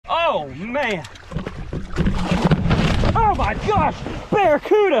Oh man. Oh my gosh,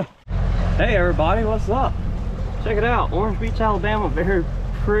 barracuda. Hey everybody, what's up? Check it out, Orange Beach, Alabama. Very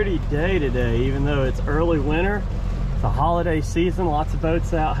pretty day today, even though it's early winter. It's a holiday season, lots of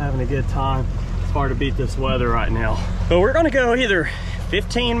boats out having a good time. It's hard to beat this weather right now. But we're gonna go either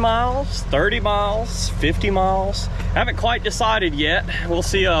 15 miles, 30 miles, 50 miles. I haven't quite decided yet. We'll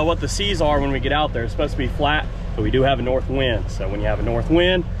see what the seas are when we get out there. It's supposed to be flat, but we do have a north wind. So when you have a north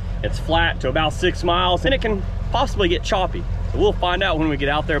wind, it's flat to about 6 miles and it can possibly get choppy. So we'll find out when we get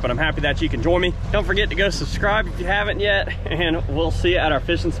out there, but I'm happy that you can join me. Don't forget to go subscribe if you haven't yet, and we'll see you at our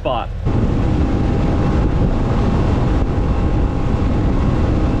fishing spot.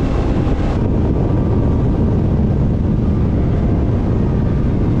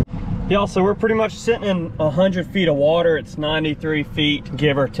 Yeah, so we're pretty much sitting in 100 feet of water. It's 93 feet,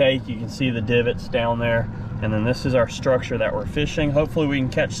 give or take. You can see the divots down there. And then this is our structure that we're fishing. Hopefully we can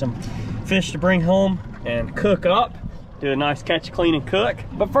catch some fish to bring home and cook up. Do a nice catch, clean, and cook.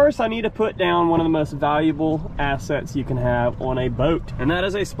 But first I need to put down one of the most valuable assets you can have on a boat. And that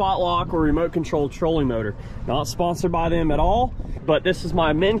is a spot lock or remote controlled trolling motor. Not sponsored by them at all, but this is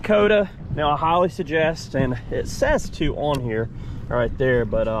my Minn Kota. Now I highly suggest, and it says to on here, right there,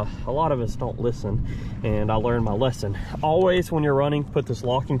 but a lot of us don't listen, and I learned my lesson. Always when you're running, put this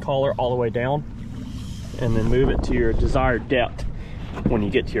locking collar all the way down and then move it to your desired depth when you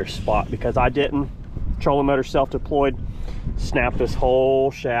get to your spot, because I didn't. Trolling motor self-deployed, snap this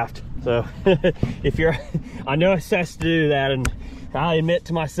whole shaft. So if you're, I know it says to do that, and I admit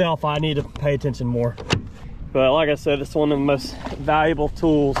to myself I need to pay attention more. But like I said, it's one of the most valuable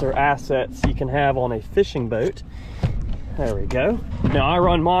tools or assets you can have on a fishing boat. There we go. Now I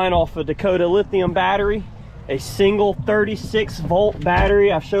run mine off a Dakota lithium battery, a single 36 volt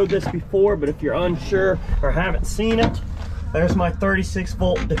battery. I've showed this before, but if you're unsure or haven't seen it, there's my 36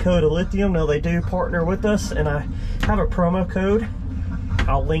 volt Dakota lithium. Now they do partner with us, and I have a promo code.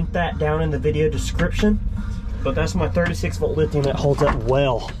 I'll link that down in the video description, but that's my 36 volt lithium that holds up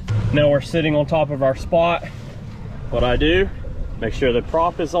well. Now we're sitting on top of our spot. What I do, make sure the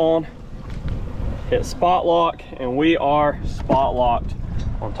prop is on, hit spot lock, and we are spot locked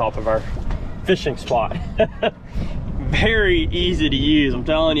on top of our fishing spot. Very easy to use, I'm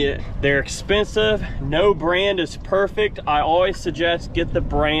telling you. They're expensive, no brand is perfect. I always suggest get the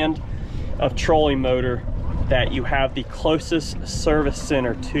brand of trolling motor that you have the closest service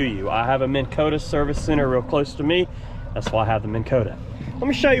center to you. I have a Minn Kota service center real close to me. That's why I have the Minn Kota. Let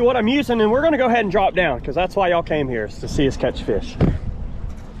me show you what I'm using, and we're gonna go ahead and drop down, because that's why y'all came here, is to see us catch fish.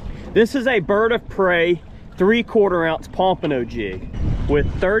 This is a bird of prey 3/4 ounce pompano jig with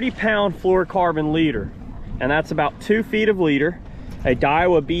 30-pound fluorocarbon leader, and that's about 2 feet of leader, a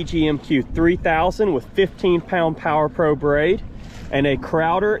Daiwa BGMQ 3000 with 15-pound Power Pro braid, and a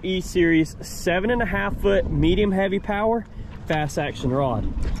Crowder E-Series 7.5 foot medium heavy power fast action rod.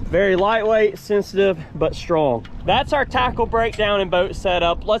 Very lightweight, sensitive, but strong. That's our tackle breakdown and boat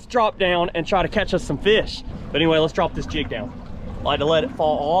setup. Let's drop down and try to catch us some fish. But anyway, let's drop this jig down. I like to let it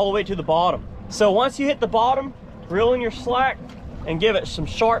fall all the way to the bottom. So once you hit the bottom, reel in your slack and give it some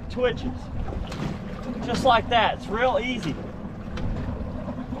sharp twitches. Just like that, it's real easy.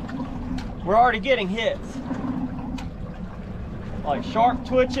 We're already getting hits. Like sharp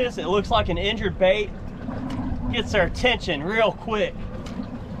twitches, it looks like an injured bait. Gets their attention real quick.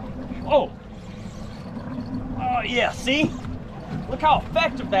 Oh yeah, see? Look how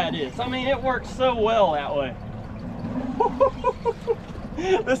effective that is. I mean, it works so well that way.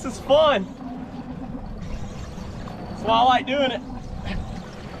 This is fun. That's why I like doing it.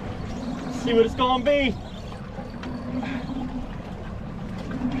 See what it's gonna be.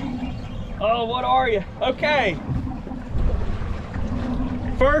 Oh, what are you? Okay.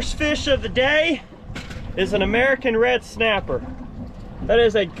 First fish of the day is an American red snapper. That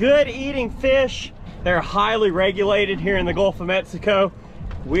is a good eating fish. They're highly regulated here in the Gulf of Mexico.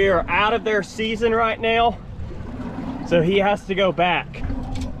 We are out of their season right now, so he has to go back.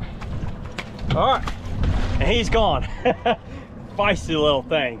 All right, and he's gone. Feisty little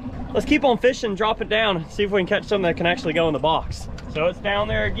thing. Let's keep on fishing, drop it down, and see if we can catch something that can actually go in the box. So it's down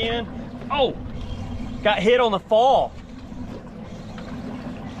there again. Oh, got hit on the fall.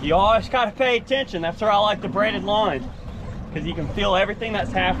 You always gotta pay attention. That's where I like the braided line, because you can feel everything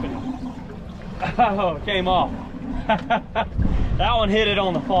that's happening. Oh, it came off. That one hit it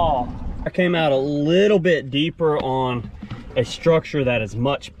on the fall. I came out a little bit deeper on a structure that is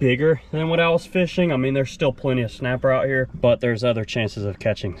much bigger than what I was fishing. I mean, there's still plenty of snapper out here, but there's other chances of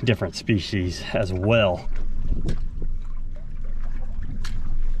catching different species as well.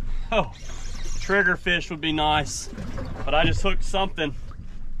 Oh, trigger fish would be nice, but I just hooked something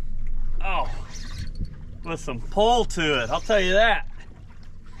Oh, with some pull to it, I'll tell you that.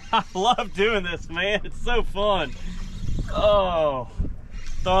 I love doing this, man. It's so fun. Oh,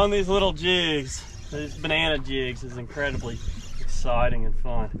 throwing these little jigs, these banana jigs, is incredibly exciting and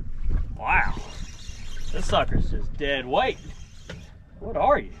fun. Wow, this sucker's just dead weight. What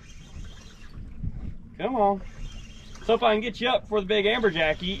are you? Come on. Let's hope I can get you up before the big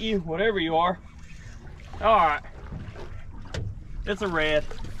amberjack eat you, whatever you are. All right. It's a red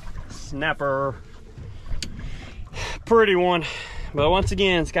snapper. Pretty one. But once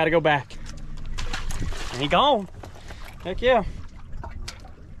again, it's got to go back. And he gone. Heck yeah.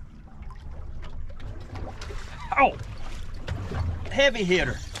 Oh. Heavy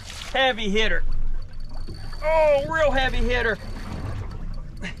hitter. Heavy hitter. Oh, real heavy hitter.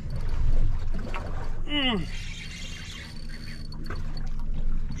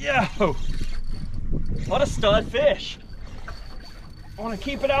 Yo. What a stud fish. I want to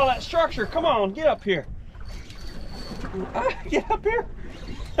keep it out of that structure. Come on, get up here. Get up here.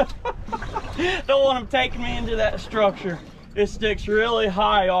 Don't want him taking me into that structure. It sticks really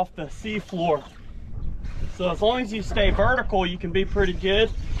high off the seafloor. So as long as you stay vertical, you can be pretty good.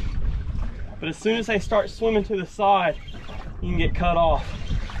 But as soon as they start swimming to the side, you can get cut off.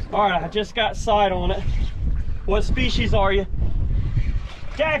 All right, I just got sight on it. What species are you?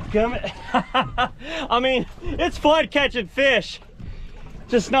 Dadgummit. I mean, it's fun catching fish.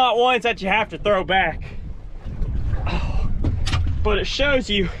 Just not ones that you have to throw back. But it shows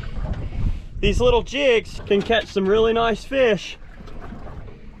you these little jigs can catch some really nice fish.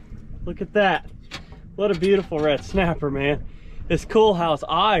 Look at that. What a beautiful red snapper, man. It's cool how his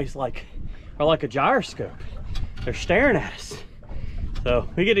eyes are like a gyroscope. They're staring at us. So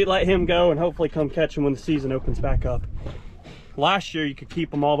we get to let him go and hopefully come catch him when the season opens back up. Last year you could keep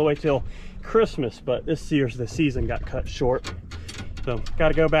them all the way till Christmas, but this year's the season got cut short. So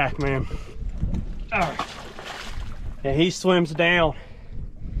gotta go back, man. All right. And he swims down.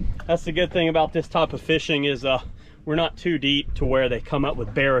 That's the good thing about this type of fishing is we're not too deep to where they come up with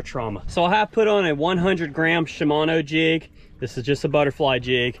barotrauma. So I have put on a 100-gram Shimano jig. This is just a butterfly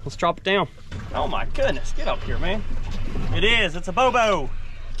jig. Let's drop it down. Oh my goodness, get up here, man. It is, it's a bobo.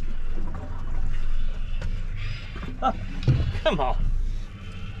 Oh, come on.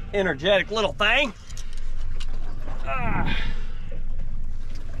 Energetic little thing.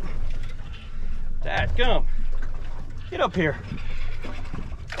 Dadgum. Get up here.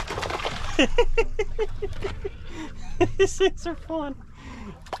 These things are fun.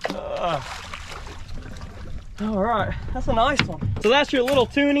 All right, that's a nice one. So that's your little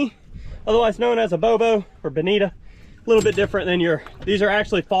toonie, otherwise known as a bobo or bonita. A little bit different than these are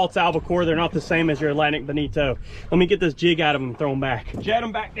actually false albacore. They're not the same as your Atlantic bonito. Let me get this jig out of them and throw them back. Jet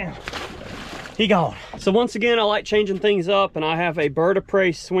them back down. He gone. So once again, I like changing things up, and I have a bird of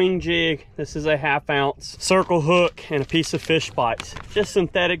prey swing jig. This is a 1/2 ounce circle hook and a piece of fish bites. Just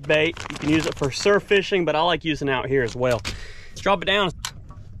synthetic bait. You can use it for surf fishing, but I like using it out here as well. Let's drop it down.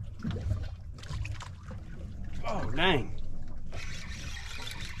 Oh, dang.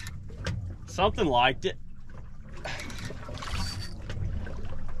 Something liked it.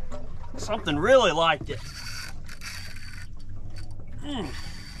 Something really liked it.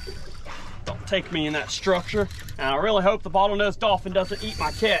 Don't take me in that structure. And I really hope the bottlenose dolphin doesn't eat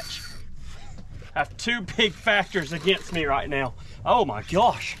my catch. I have two big factors against me right now. Oh my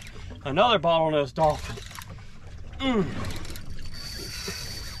gosh, another bottlenose dolphin.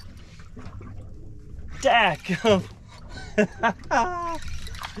 Dadgum.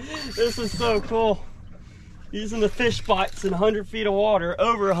 This is so cool. Using the fish bites in 100 feet of water,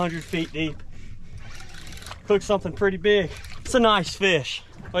 over 100 feet deep. Cooked something pretty big. It's a nice fish.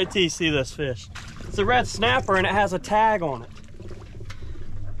 Wait till you see this fish. It's a red snapper and it has a tag on it.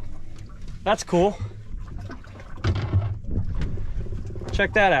 That's cool.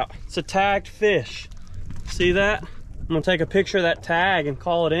 Check that out. It's a tagged fish. See that? I'm gonna take a picture of that tag and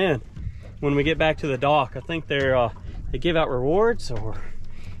call it in when we get back to the dock. I think they give out rewards or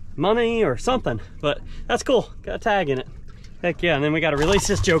money or something, but that's cool. Got a tag in it. Heck yeah. And then we got to release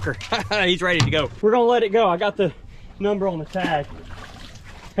this joker. He's ready to go. We're gonna let it go. I got the number on the tag.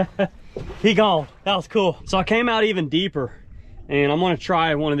 He gone. That was cool. So I came out even deeper, and I'm gonna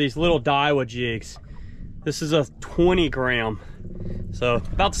try one of these little Daiwa jigs. This is a 20-gram, so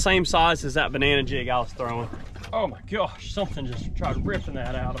about the same size as that banana jig I was throwing. Oh my gosh, something just tried ripping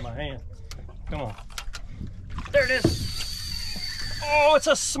that out of my hand. Come on. There it is. Oh, it's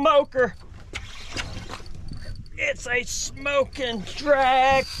a smoker. It's a smoking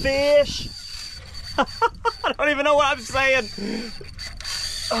drag fish. I don't even know what I'm saying.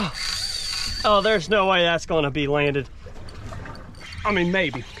 Oh, there's no way that's gonna be landed. I mean,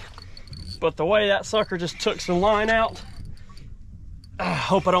 maybe. but the way that sucker just took some line out, I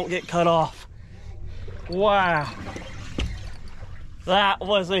hope I don't get cut off. Wow, that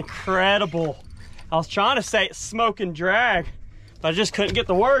was incredible. I was trying to say it's smoke and drag, but I just couldn't get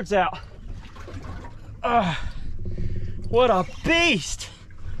the words out. What a beast.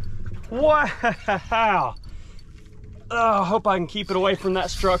 Wow. I hope I can keep it away from that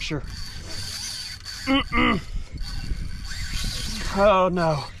structure. Oh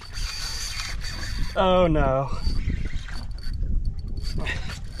no. Oh no.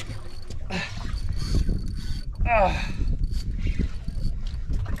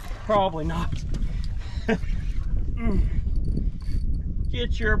 Probably not.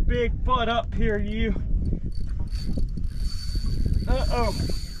 Get your big butt up here, you. Uh-oh.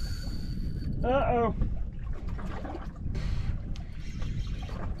 Uh-oh.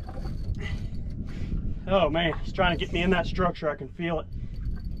 Oh man, he's trying to get me in that structure. I can feel it.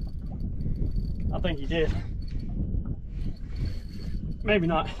 I think he did. Maybe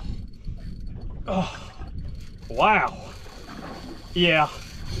not. Oh, wow. Yeah.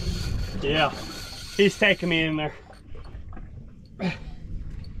 Yeah. He's taking me in there.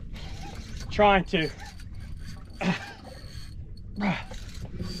 Trying to.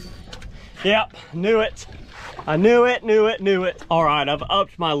 Yep, knew it. I knew it. All right, I've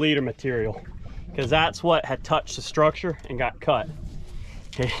upped my leader material because that's what had touched the structure and got cut.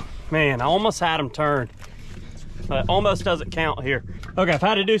 Okay, man, I almost had him turned, but almost doesn't count here. Okay, I've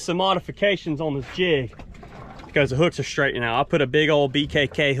had to do some modifications on this jig because the hooks are straight now. I put a big old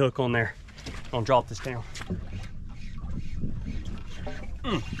BKK hook on there. I'm gonna drop this down.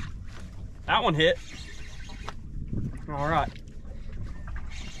 That one hit. All right.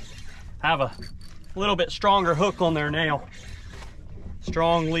 Have a little bit stronger hook on there now.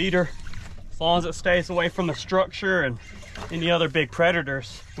 Strong leader. As long as it stays away from the structure and any other big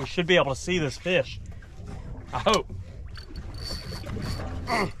predators, we should be able to see this fish. I hope.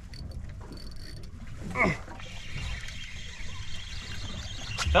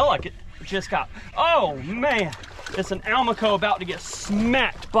 Felt like it just got, oh man, it's an Almaco about to get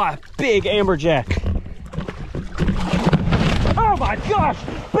smacked by a big amberjack. Oh my gosh,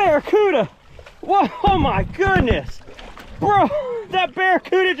 barracuda. What? Oh my goodness. Bro, that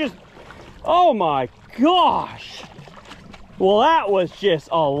barracuda just, oh my gosh. Well, that was just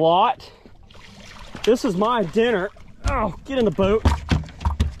a lot. This is my dinner. Oh, get in the boat.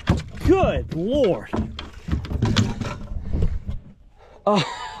 Good Lord.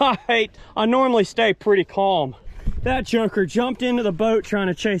 I normally stay pretty calm. That junker jumped into the boat trying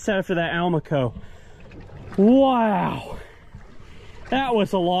to chase after that Almaco. Wow. That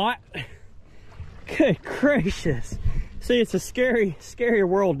was a lot. Good gracious. See, it's a scary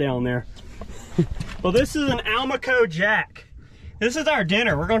world down there. Well, this is an Almaco jack. This is our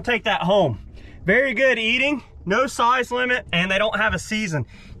dinner. We're gonna take that home. Very good eating, no size limit, and they don't have a season.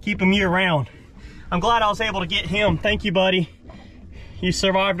 Keep them year round. I'm glad I was able to get him. Thank you, buddy. You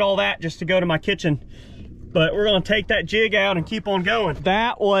survived all that just to go to my kitchen. But we're gonna take that jig out and keep on going.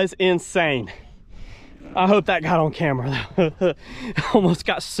 That was insane. I hope that got on camera. Almost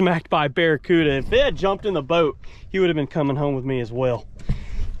got smacked by a barracuda. If it had jumped in the boat, he would have been coming home with me as well.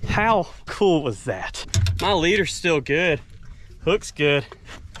 How cool was that? My leader's still good. Hook's good.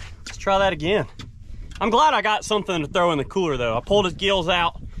 Let's try that again. I'm glad I got something to throw in the cooler though. I pulled his gills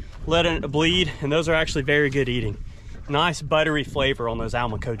out, let it bleed, and those are actually very good eating. Nice buttery flavor on those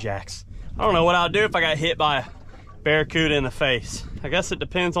Almaco jacks. I don't know what I'd do if I got hit by a barracuda in the face. I guess it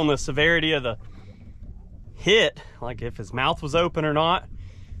depends on the severity of the hit, like if his mouth was open or not.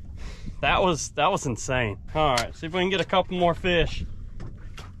 That was insane. All right, see if we can get a couple more fish.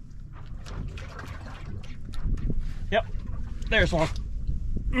 Yep, there's one.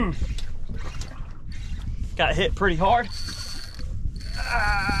 Got hit pretty hard.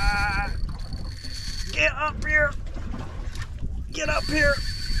 Get up here. Get up here.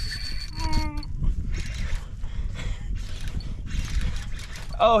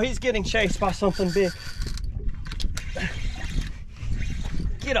 Oh, he's getting chased by something big.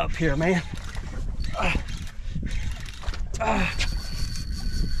 Get up here, man.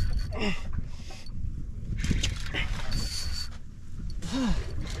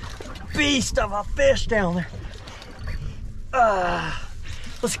 Beast of a fish down there.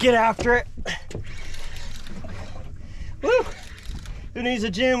 Let's get after it. Woo! Who needs a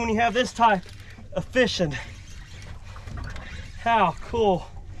gym when you have this type of fishing? How cool.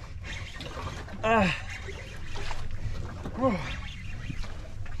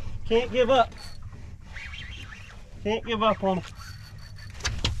 Can't give up. Can't give up on it.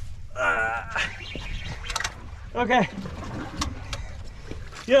 Okay.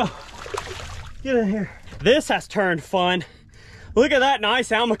 Yo, Get in here. This has turned fun. Look at that nice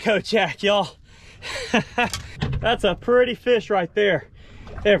Almaco jack, y'all. That's a pretty fish right there.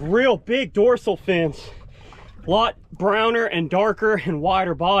 They have real big dorsal fins. A lot browner and darker and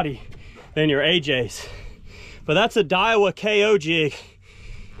wider body than your AJs. But that's a Daiwa KO jig.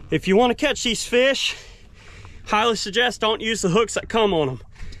 If you want to catch these fish, highly suggest don't use the hooks that come on them.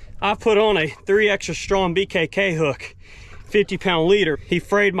 I put on a 3 extra strong BKK hook, 50-pound leader. He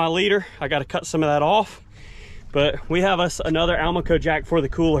frayed my leader. I got to cut some of that off. But we have us another Almaco jack for the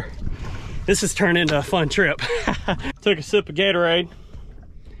cooler. This has turned into a fun trip. Took a sip of Gatorade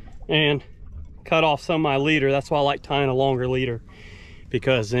and cut off some of my leader. That's why I like tying a longer leader,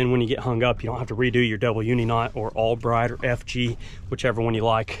 because then when you get hung up, you don't have to redo your double uni knot or Albright or FG, whichever one you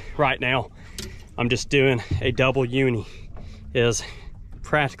like. Right now, I'm just doing a double uni. Is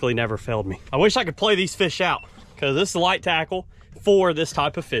practically never failed me. I wish I could play these fish out, because this is a light tackle for this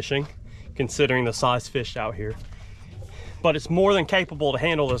type of fishing, considering the size fish out here. But it's more than capable to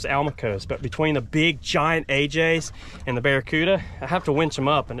handle those Almacos. But between the big giant AJs and the Barracuda, I have to winch them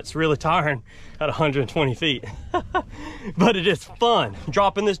up, and it's really tiring at 120 feet. But it is fun.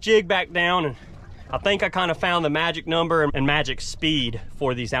 Dropping this jig back down, and I think I kind of found the magic number and magic speed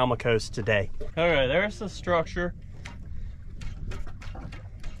for these Almacos today. Okay, there's the structure.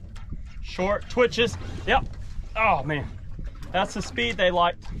 Short twitches. Yep. Oh man, that's the speed they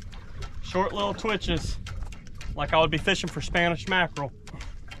like. Short little twitches, like I would be fishing for Spanish mackerel.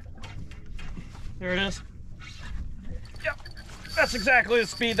 There it is. Yep, that's exactly the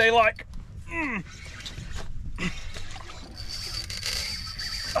speed they like.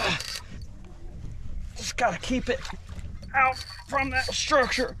 Just gotta keep it out from that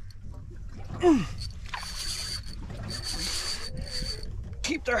structure.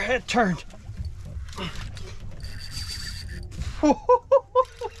 Keep their head turned.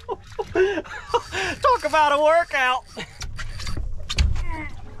 Talk about a workout.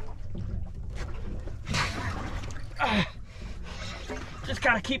 Just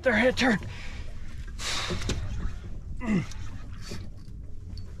gotta keep their head turned.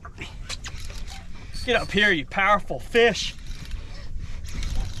 Get up here, you powerful fish.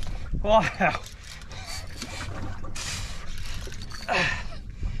 Wow.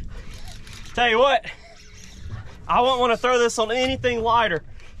 Tell you what, I wouldn't want to throw this on anything lighter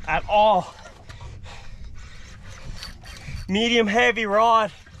at all. Medium heavy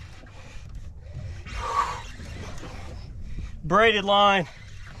rod, braided line,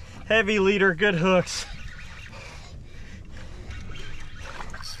 heavy leader, good hooks.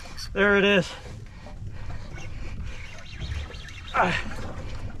 There it is.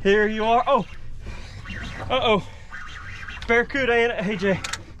 Here you are. Oh, uh-oh. Barracuda and AJ.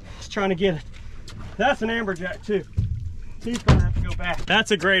 Just trying to get it. That's an amberjack too. He's gonna have to go back.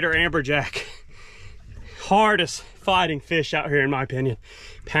 That's a greater amberjack. Hardest fighting fish out here in my opinion.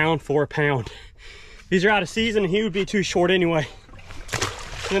 Pound for pound. These are out of season and he would be too short anyway.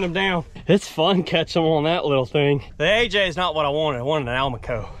 Send him down. It's fun catching them on that little thing. The AJ is not what I wanted. I wanted an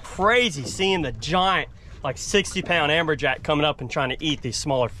Almaco. Crazy seeing the giant, like 60-pound amberjack coming up and trying to eat these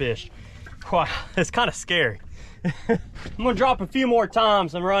smaller fish. Wow, it's kind of scary. I'm gonna drop a few more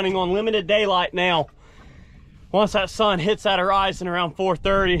times. I'm running on limited daylight now. Once that sun hits that horizon around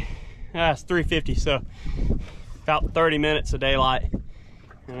 4:30, that's 3:50, so about 30 minutes of daylight, and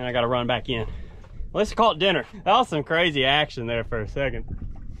then I gotta run back in. Let's call it dinner. That was some crazy action there for a second.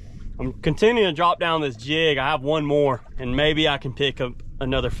 I'm continuing to drop down this jig. I have one more, and maybe I can pick up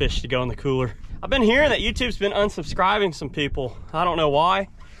another fish to go in the cooler. I've been hearing that YouTube's been unsubscribing some people. I don't know why.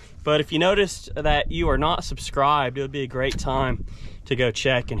 But if you noticed that you are not subscribed, it would be a great time to go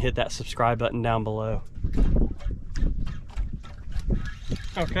check and hit that subscribe button down below.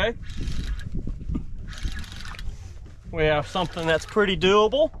 Okay. We have something that's pretty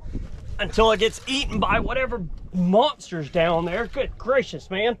doable until it gets eaten by whatever monster's down there. Good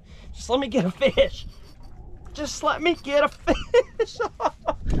gracious, man. Just let me get a fish. Just let me get a fish.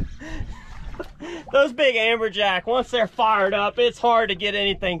 Those big amberjack, once they're fired up, it's hard to get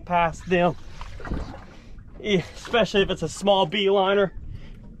anything past them. Especially if it's a small beeliner.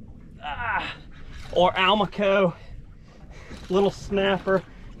 Or Almaco. Little snapper.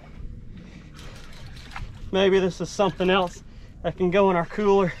 Maybe this is something else that can go in our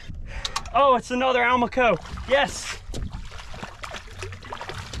cooler. Oh, it's another Almaco. Yes.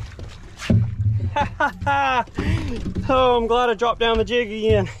 Oh, I'm glad I dropped down the jig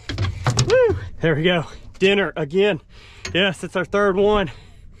again. Woo! There we go. Dinner again. Yes, it's our third one.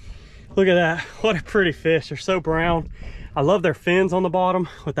 Look at that. What a pretty fish. They're so brown. I love their fins on the bottom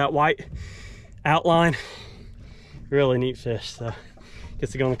with that white outline. Really neat fish. So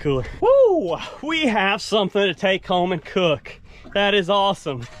Gets to go in the cooler. Woo! We have something to take home and cook. That is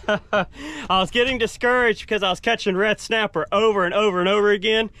awesome. I was getting discouraged because I was catching red snapper over and over and over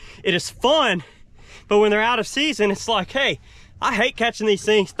again. It is fun, but when they're out of season, it's like, hey, I hate catching these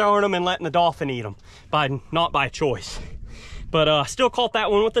things, throwing them and letting the dolphin eat them, not by choice. But still caught that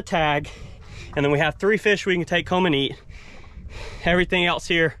one with the tag. And then we have 3 fish we can take home and eat. Everything else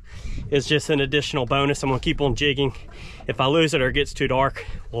here is just an additional bonus. I'm gonna keep on jigging. If I lose it or it gets too dark,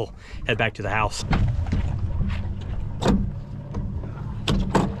 we'll head back to the house.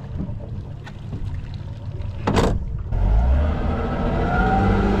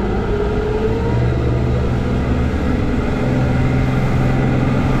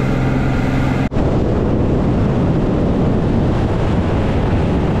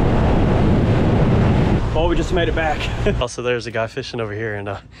 Well, we just made it back. Also, there's a guy fishing over here, and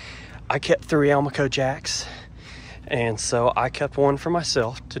I kept 3 Almaco jacks. And so I kept one for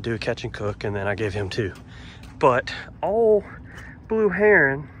myself to do a catch and cook, and then I gave him 2. But old Blue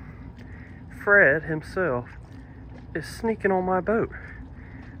Heron, Fred himself, is sneaking on my boat.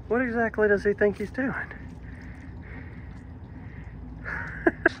 What exactly does he think he's doing?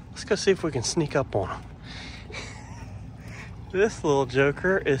 Let's go see if we can sneak up on him. This little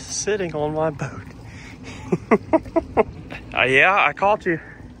joker is sitting on my boat. Yeah, I caught you.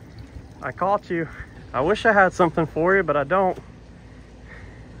 I caught you. I wish I had something for you, but I don't.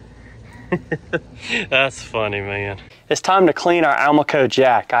 That's funny, man. It's time to clean our Almaco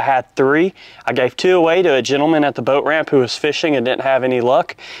jack. I had 3. I gave 2 away to a gentleman at the boat ramp who was fishing and didn't have any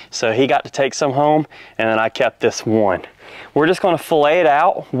luck. So he got to take some home, and then I kept this 1. We're just gonna fillet it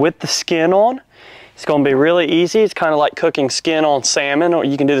out with the skin on. It's gonna be really easy. It's kind of like cooking skin on salmon, or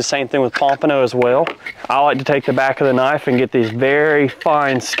you can do the same thing with pompano as well. I like to take the back of the knife and get these very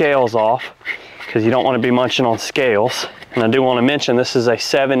fine scales off, because you don't want to be munching on scales. And I do want to mention this is a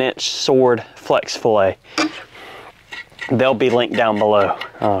 7-inch sword flex fillet. They'll be linked down below.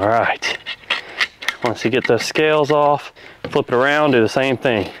 All right. Once you get those scales off, flip it around, do the same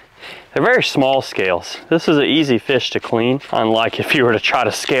thing. They're very small scales. This is an easy fish to clean, unlike if you were to try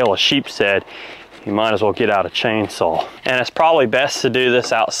to scale a sheep's head. You might as well get out a chainsaw. And it's probably best to do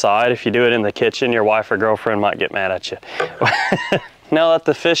this outside. If you do it in the kitchen, your wife or girlfriend might get mad at you. Now that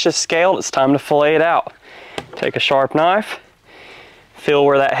the fish is scaled, it's time to fillet it out. Take a sharp knife, feel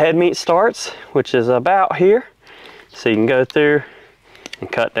where that head meat starts, which is about here. So you can go through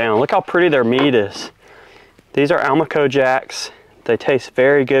and cut down. Look how pretty their meat is. These are Almaco jacks. They taste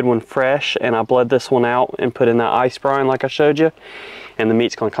very good when fresh, and I bled this one out and put in that ice brine like I showed you, and the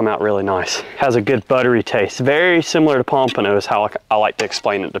meat's gonna come out really nice. Has a good buttery taste. Very similar to pompano is how I like to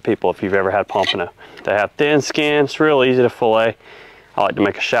explain it to people if you've ever had pompano. They have thin skin, it's real easy to fillet. I like to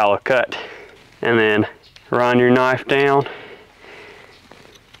make a shallow cut, and then run your knife down,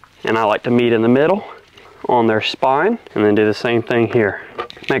 and I like to meet in the middle on their spine, and then do the same thing here.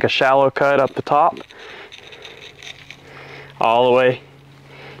 Make a shallow cut up the top, all the way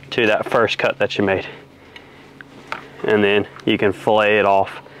to that first cut that you made. And then you can fillet it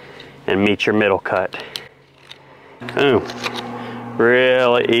off and meet your middle cut. Boom.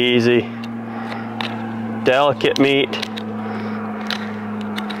 Really easy. Delicate meat.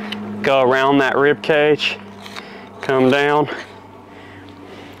 Go around that rib cage, come down,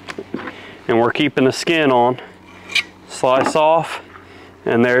 and we're keeping the skin on. Slice off,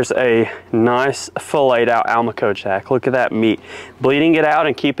 and there's a nice filleted out Almaco jack. Look at that meat. Bleeding it out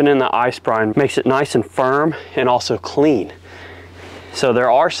and keeping it in the ice brine makes it nice and firm and also clean. So there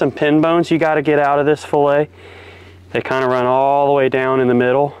are some pin bones you got to get out of this fillet. They kind of run all the way down in the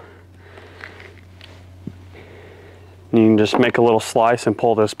middle. You can just make a little slice and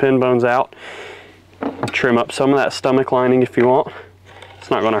pull those pin bones out. Trim up some of that stomach lining if you want. It's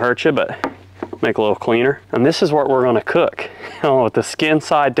not going to hurt you, but make a little cleaner. And this is what we're going to cook. Oh, with the skin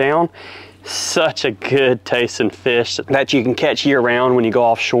side down, such a good tasting fish that you can catch year round when you go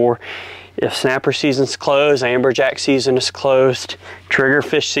offshore. If snapper season's closed, amberjack season is closed,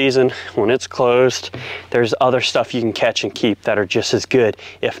 triggerfish season, when it's closed, there's other stuff you can catch and keep that are just as good,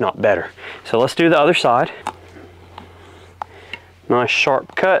 if not better. So let's do the other side. Nice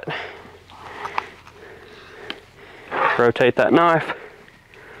sharp cut. Rotate that knife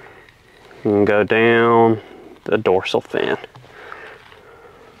and go down the dorsal fin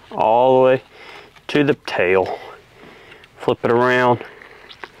all the way to the tail. Flip it around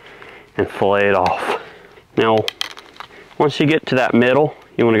and fillet it off. Now, once you get to that middle,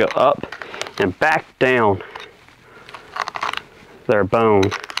 you want to go up and back down their bone,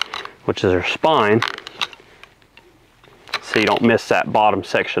 which is their spine, so you don't miss that bottom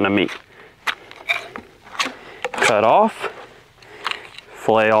section of meat. Cut off,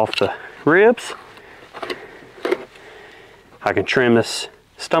 fillet off the ribs. I can trim this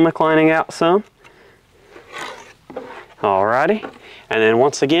stomach lining out some. Alrighty, and then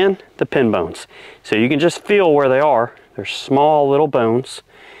once again, the pin bones. So you can just feel where they are. They're small little bones.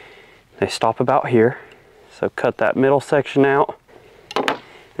 They stop about here. So cut that middle section out,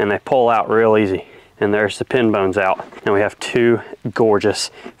 and they pull out real easy. And there's the pin bones out. And we have two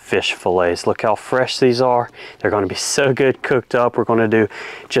gorgeous fish fillets. Look how fresh these are. They're gonna be so good cooked up. We're gonna do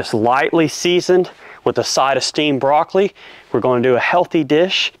just lightly seasoned with a side of steamed broccoli. We're gonna do a healthy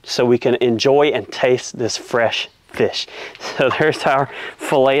dish so we can enjoy and taste this fresh fish. So there's our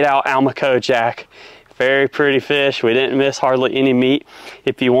filleted out Almaco jack. Very pretty fish. We didn't miss hardly any meat.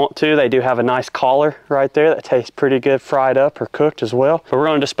 If you want to, they do have a nice collar right there that tastes pretty good fried up or cooked as well. But we're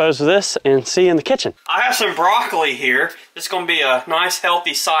going to dispose of this and see you in the kitchen. I have some broccoli here. This is going to be a nice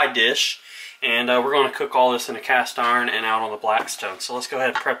healthy side dish. And we're going to cook all this in a cast iron and out on the Blackstone. So let's go ahead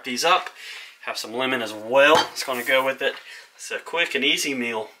and prep these up. Have some lemon as well. It's going to go with it. It's a quick and easy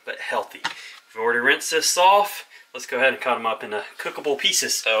meal, but healthy. We've already rinsed this off. Let's go ahead and cut them up into cookable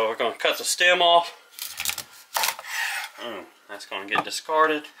pieces. So we're going to cut the stem off. That's going to get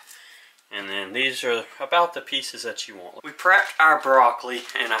discarded. And then these are about the pieces that you want. We prepped our broccoli,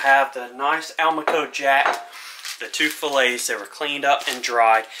 and I have the nice Almaco jack, the two fillets that were cleaned up and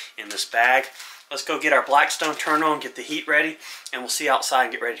dried in this bag. Let's go get our Blackstone turned on, get the heat ready, and we'll see outside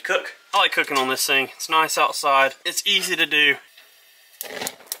and get ready to cook. I like cooking on this thing. It's nice outside. It's easy to do.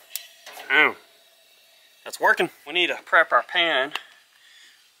 Oh, that's working. We need to prep our pan,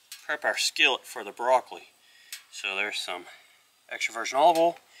 prep our skillet for the broccoli. So there's some extra virgin olive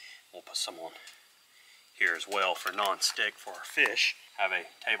oil. We'll put some on here as well for non-stick for our fish. Have a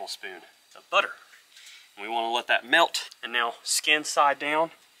tablespoon of butter. And we want to let that melt. And now skin side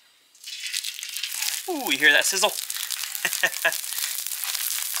down. Ooh, you hear that sizzle?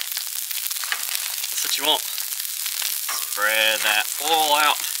 That's what you want. Spread that oil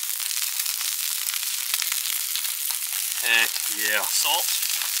out. Heck yeah. Salt.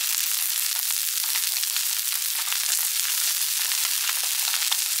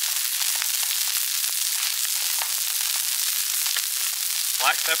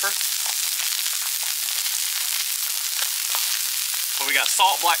 Black pepper. Well, we got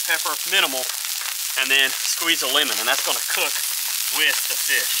salt, black pepper, minimal, and then squeeze a lemon, and that's going to cook with the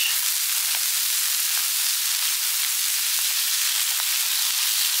fish.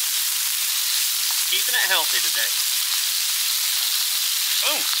 Keeping it healthy today.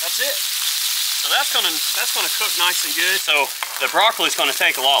 Boom, that's it. So that's gonna cook nice and good. So the broccoli is going to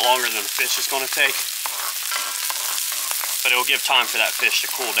take a lot longer than the fish is going to take. But it will give time for that fish to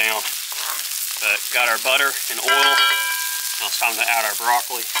cool down. But got our butter and oil. Now it's time to add our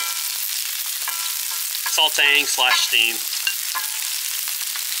broccoli. Sauteing / steam.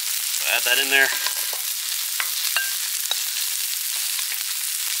 So add that in there.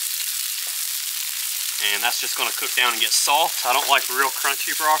 And that's just gonna cook down and get soft. I don't like real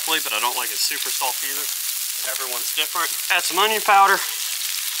crunchy broccoli, but I don't like it super soft either. Everyone's different. Add some onion powder.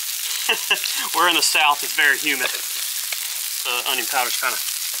 We're in the South, it's very humid. So the onion powder's kind of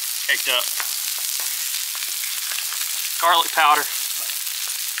caked up. Garlic powder.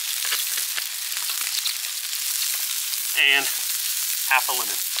 And half a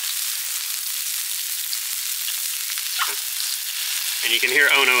lemon. And you can hear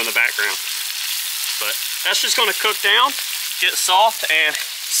Ono in the background. But that's just going to cook down, get soft, and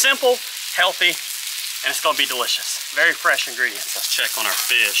simple, healthy, and it's going to be delicious. Very fresh ingredients. Let's check on our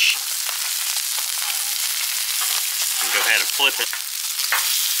fish. And go ahead and flip it.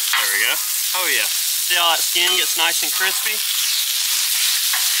 There we go. Oh yeah. See how that skin gets nice and crispy?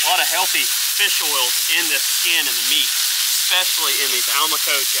 A lot of healthy fish oils in this skin and the meat, especially in these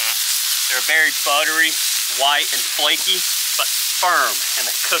Almaco jacks. They're very buttery, white, and flaky, but firm, and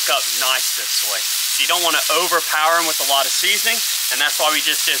they cook up nice this way. So you don't want to overpower them with a lot of seasoning, and that's why we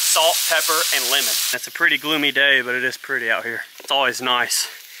just did salt, pepper, and lemon. It's a pretty gloomy day, but it is pretty out here. It's always nice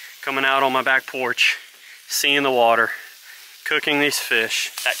coming out on my back porch, seeing the water, cooking these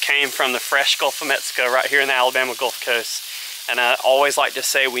fish that came from the fresh Gulf of Mexico right here in the Alabama Gulf Coast. And I always like to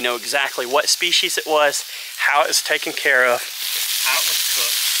say we know exactly what species it was, how it was taken care of, how it was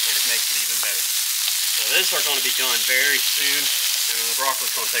cooked, and it makes it even better. So these are going to be done very soon, and the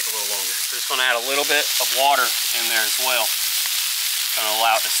broccoli's going to take a little longer. We're just going to add a little bit of water in there as well. Going to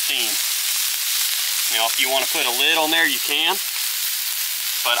allow it to steam. Now if you want to put a lid on there, you can.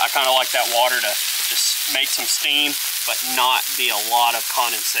 But I kind of like that water to just make some steam, but not be a lot of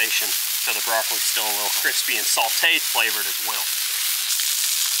condensation. So the broccoli's still a little crispy and sauteed flavored as well.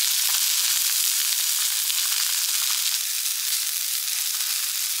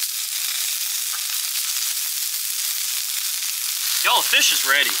 Y'all, the fish is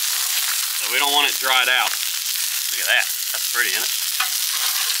ready, so we don't want it dried out. Look at that. That's pretty, isn't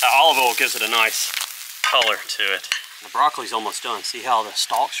it? That olive oil gives it a nice color to it. The broccoli's almost done. See how the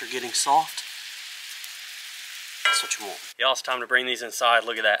stalks are getting soft? That's what you want. Y'all, it's time to bring these inside.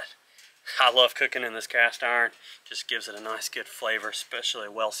 Look at that. I love cooking in this cast iron. Just gives it a nice good flavor, especially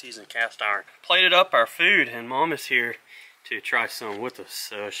a well-seasoned cast iron. Plated up our food, and Mom is here to try some with us.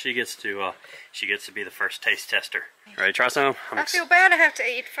 So she gets to be the first taste tester. Ready to try some? I feel bad I have to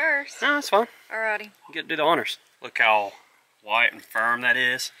eat first. No, that's fine. Alrighty. You get to do the honors. Look how white and firm that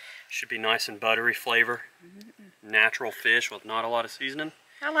is. Should be nice and buttery flavor. Natural fish with not a lot of seasoning.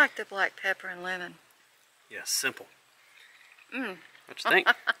 I like the black pepper and lemon. Yeah, simple. What you think?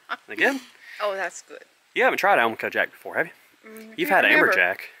 Again? Oh, that's good. You haven't tried Almaco Jack before, have you? You've had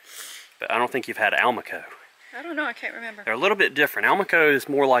Amberjack, but I don't think you've had Almaco. I don't know, I can't remember. They're a little bit different. Almaco is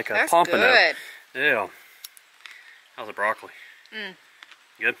more like a pompano. That's good. Yeah. How's the broccoli?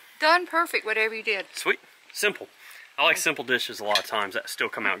 Good? Done perfect, whatever you did. Sweet. Simple. I like simple dishes a lot of times that still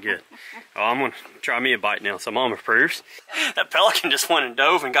come out good. Oh, I'm gonna try me a bite now, so Mom approves. That pelican just went and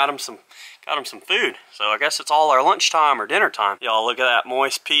dove and got him some food. So I guess it's all our lunchtime or dinner time. Y'all, look at that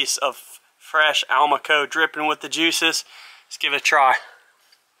moist piece of fresh Almaco dripping with the juices. Let's give it a try.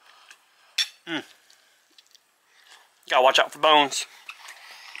 Gotta watch out for bones.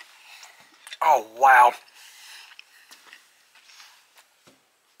 Oh, wow.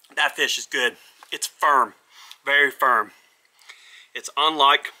 That fish is good. It's firm, very firm. It's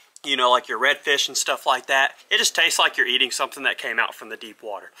unlike, you know, like your redfish and stuff like that. It just tastes like you're eating something that came out from the deep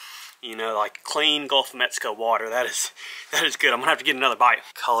water. You know, like clean Gulf of Mexico water. That is good. I'm gonna have to get another bite.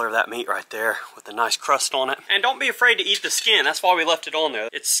 Color of that meat right there with the nice crust on it. And don't be afraid to eat the skin. That's why we left it on there.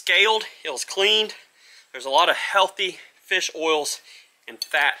 It's scaled, it was cleaned. There's a lot of healthy fish oils and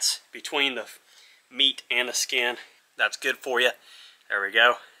fats between the meat and the skin. That's good for you. There we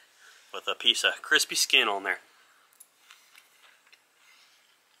go. With a piece of crispy skin on there.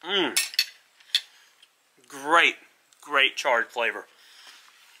 Great, great charred flavor.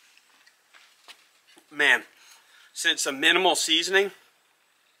 Man, since a minimal seasoning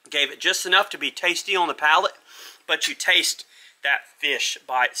gave it just enough to be tasty on the palate, but you taste that fish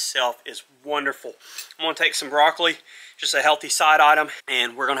by itself is wonderful. I'm gonna take some broccoli, just a healthy side item,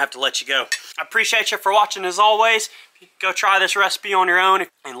 and we're gonna have to let you go. I appreciate you for watching as always. Go try this recipe on your own,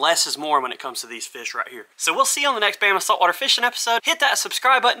 and less is more when it comes to these fish right here. So we'll see you on the next Bama Saltwater Fishing episode. Hit that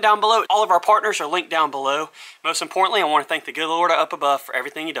subscribe button down below. All of our partners are linked down below. Most importantly, I want to thank the good Lord up above for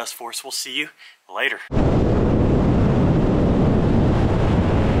everything he does for us. We'll see you later.